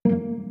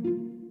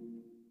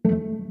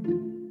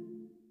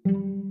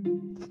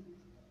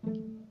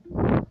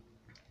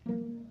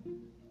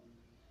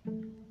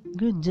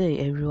Good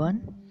day,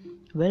 everyone.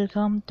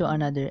 Welcome to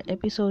another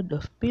episode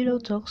of Pillow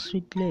Talks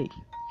with Clay.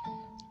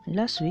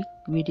 Last week,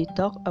 we did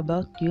talk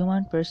about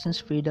human person's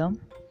freedom,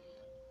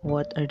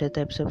 what are the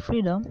types of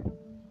freedom,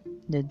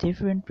 the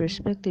different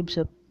perspectives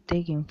of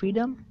taking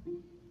freedom,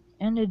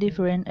 and the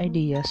different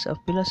ideas of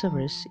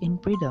philosophers in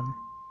freedom.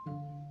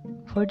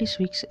 For this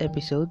week's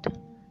episode,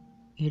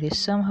 it is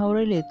somehow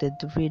related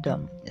to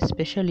freedom,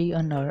 especially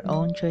on our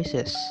own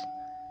choices.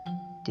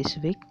 This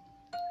week,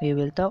 we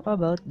will talk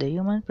about the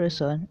human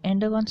person and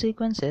the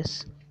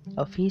consequences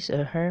of his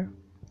or her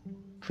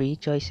free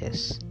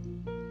choices.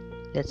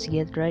 Let's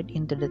get right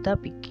into the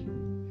topic.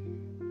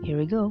 Here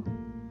we go.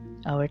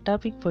 Our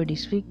topic for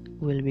this week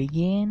will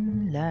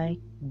begin like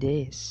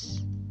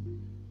this.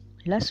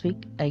 Last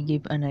week, I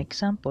gave an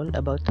example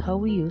about how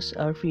we use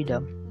our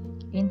freedom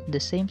in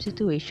the same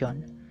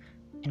situation,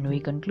 and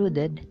we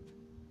concluded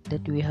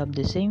that we have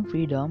the same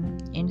freedom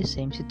in the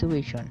same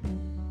situation,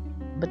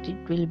 but it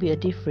will be a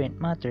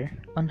different matter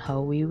on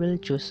how we will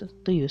choose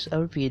to use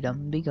our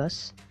freedom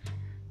because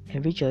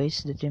every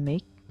choice that we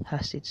make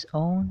has its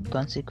own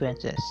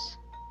consequences.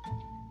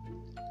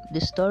 The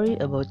story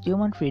about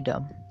human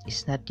freedom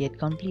is not yet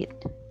complete.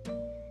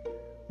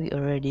 We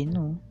already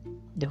know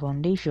the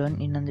foundation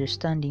in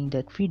understanding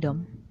that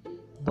freedom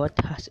both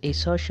has a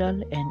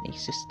social and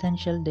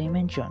existential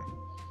dimension,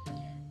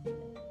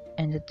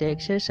 and that the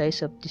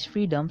exercise of these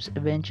freedoms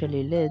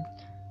eventually led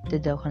to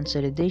the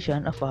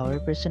consolidation of our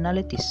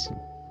personalities,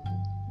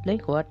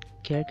 like what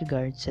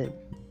Kierkegaard said.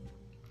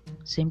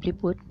 Simply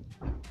put,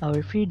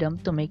 our freedom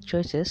to make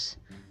choices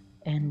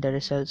and the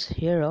results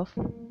hereof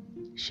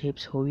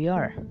shapes who we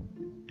are,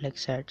 like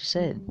Sartre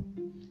said.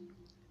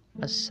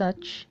 As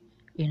such,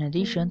 in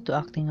addition to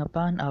acting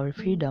upon our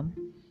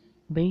freedom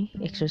by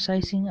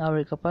exercising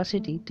our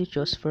capacity to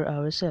choose for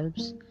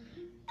ourselves,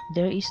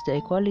 there is the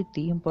equally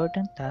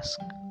important task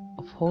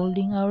of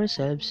holding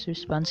ourselves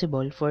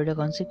responsible for the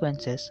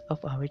consequences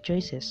of our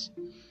choices.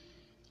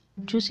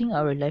 Choosing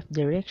our life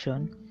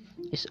direction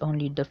is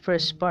only the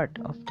first part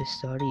of the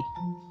story.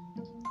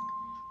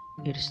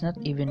 It is not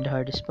even the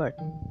hardest part.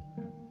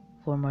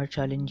 For more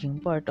challenging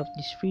part of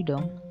this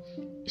freedom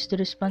is the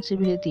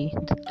responsibility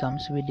that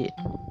comes with it.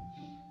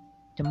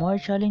 The more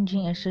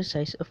challenging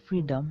exercise of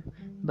freedom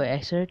by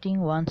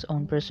asserting one's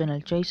own personal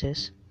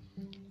choices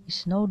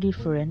is no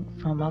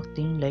different from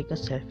acting like a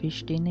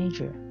selfish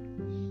teenager.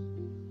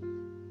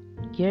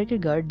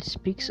 Kierkegaard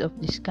speaks of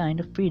this kind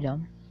of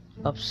freedom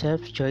of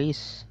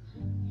self-choice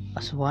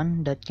as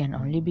one that can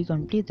only be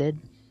completed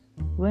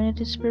when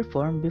it is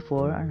performed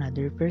before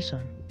another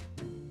person.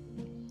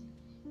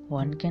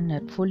 One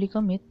cannot fully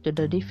commit to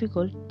the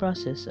difficult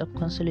process of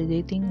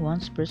consolidating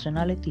one's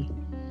personality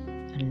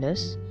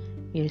unless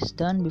it is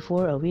done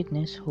before a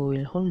witness who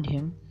will hold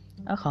him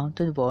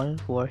accountable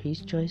for his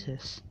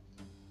choices.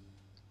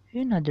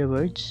 In other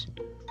words,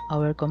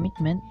 our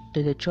commitment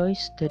to the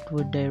choice that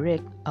would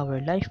direct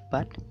our life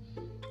path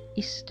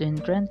is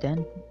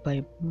strengthened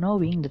by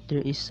knowing that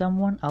there is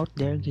someone out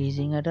there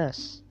gazing at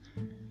us,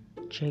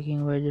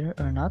 checking whether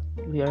or not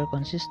we are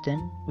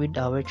consistent with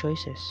our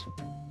choices.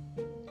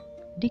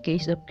 The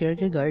case of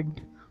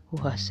Kierkegaard, who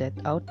has set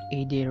out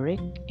a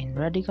direct and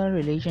radical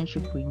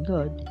relationship with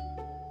God,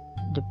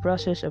 the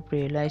process of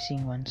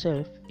realizing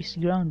oneself is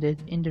grounded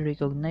in the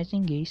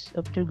recognizing gaze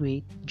of the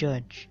great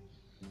judge.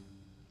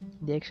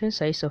 The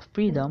exercise of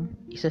freedom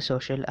is a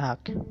social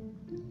act.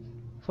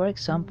 For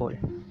example,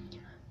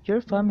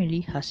 your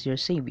family has your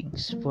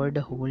savings for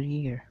the whole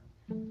year.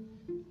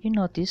 You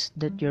notice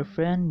that your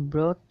friend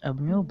brought a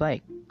new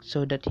bike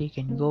so that he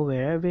can go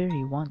wherever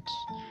he wants,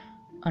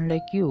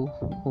 unlike you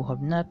who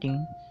have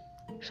nothing,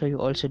 so you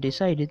also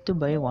decided to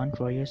buy one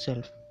for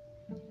yourself.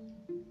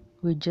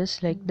 With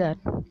just like that,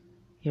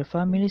 your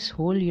family's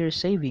whole year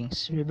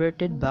savings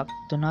reverted back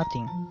to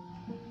nothing.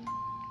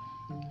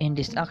 In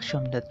this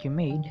action that you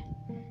made,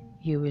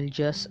 you will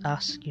just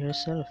ask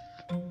yourself,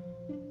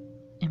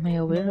 am I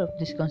aware of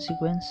this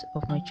consequence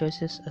of my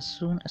choices as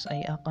soon as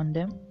I act on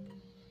them?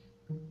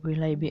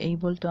 Will I be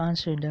able to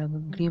answer the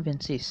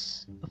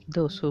grievances of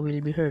those who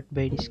will be hurt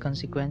by these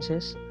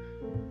consequences?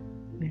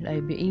 Will I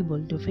be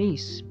able to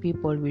face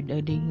people with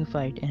a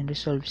dignified and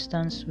resolved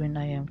stance when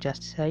I am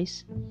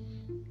chastised,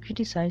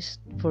 criticized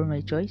for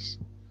my choice?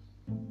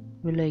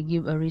 Will I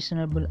give a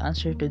reasonable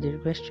answer to their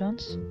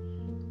questions?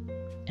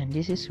 And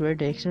this is where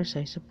the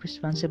exercise of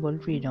responsible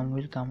freedom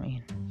will come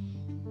in.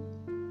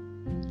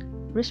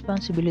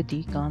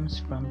 Responsibility comes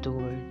from two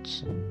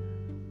words,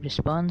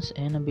 response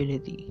and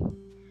ability.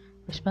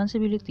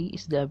 Responsibility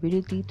is the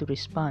ability to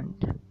respond.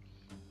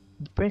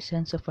 The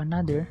presence of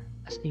another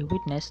as a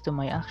witness to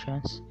my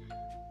actions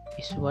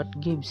is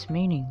what gives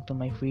meaning to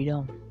my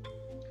freedom.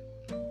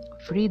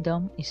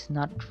 Freedom is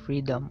not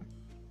freedom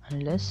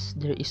unless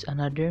there is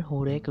another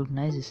who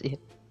recognizes it.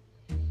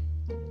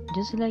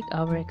 Just like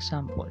our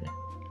example,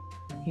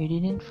 you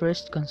didn't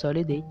first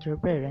consolidate your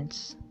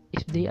parents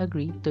if they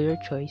agreed to your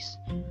choice,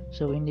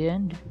 so in the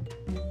end,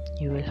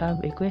 you will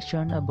have a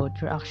question about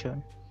your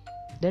action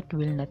that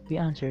will not be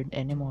answered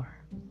anymore.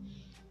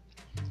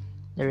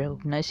 The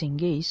recognizing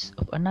gaze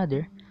of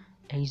another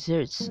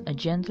exerts a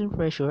gentle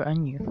pressure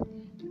on you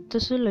to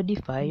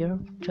solidify your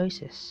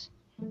choices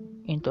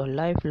into a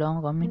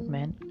lifelong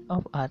commitment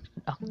of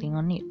acting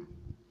on it.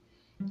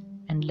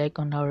 And like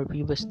on our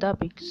previous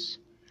topics,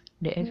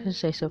 the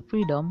exercise of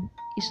freedom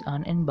is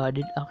an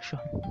embodied action.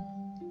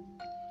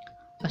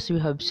 As we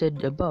have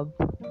said above,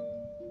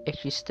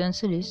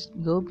 existentialists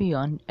go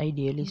beyond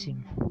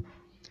idealism.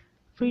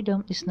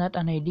 Freedom is not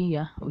an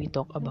idea we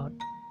talk about.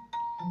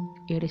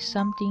 It is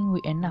something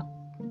we enact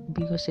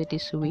because it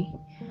is we,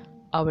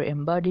 our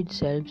embodied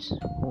selves,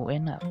 who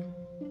enact.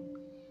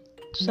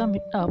 To sum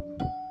it up,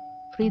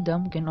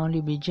 freedom can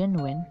only be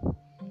genuine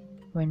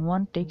when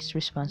one takes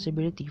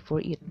responsibility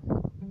for it.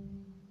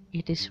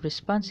 It is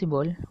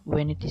responsible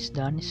when it is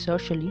done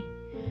socially,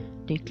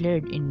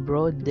 declared in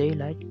broad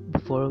daylight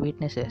before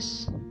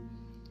witnesses.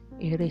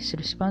 It is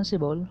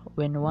responsible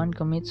when one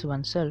commits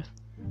oneself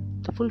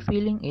to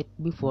fulfilling it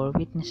before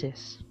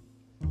witnesses.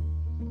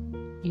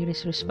 It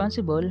is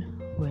responsible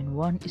when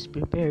one is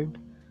prepared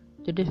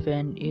to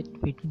defend it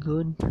with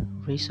good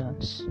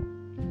reasons.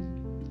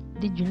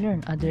 Did you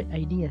learn other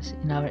ideas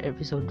in our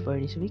episode for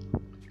this week?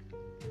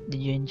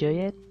 Did you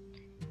enjoy it?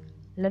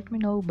 Let me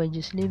know by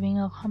just leaving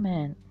a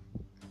comment.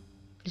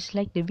 Please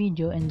like the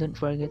video and don't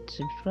forget to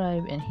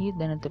subscribe and hit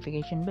the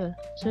notification bell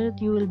so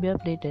that you will be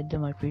updated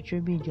on my future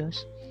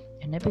videos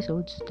and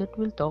episodes that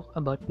will talk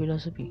about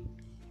philosophy.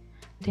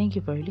 Thank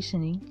you for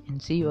listening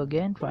and see you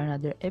again for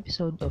another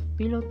episode of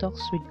Pillow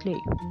Talks with Clay.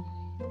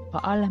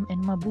 Paalam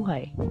and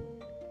mabuhay.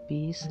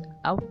 Peace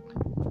out.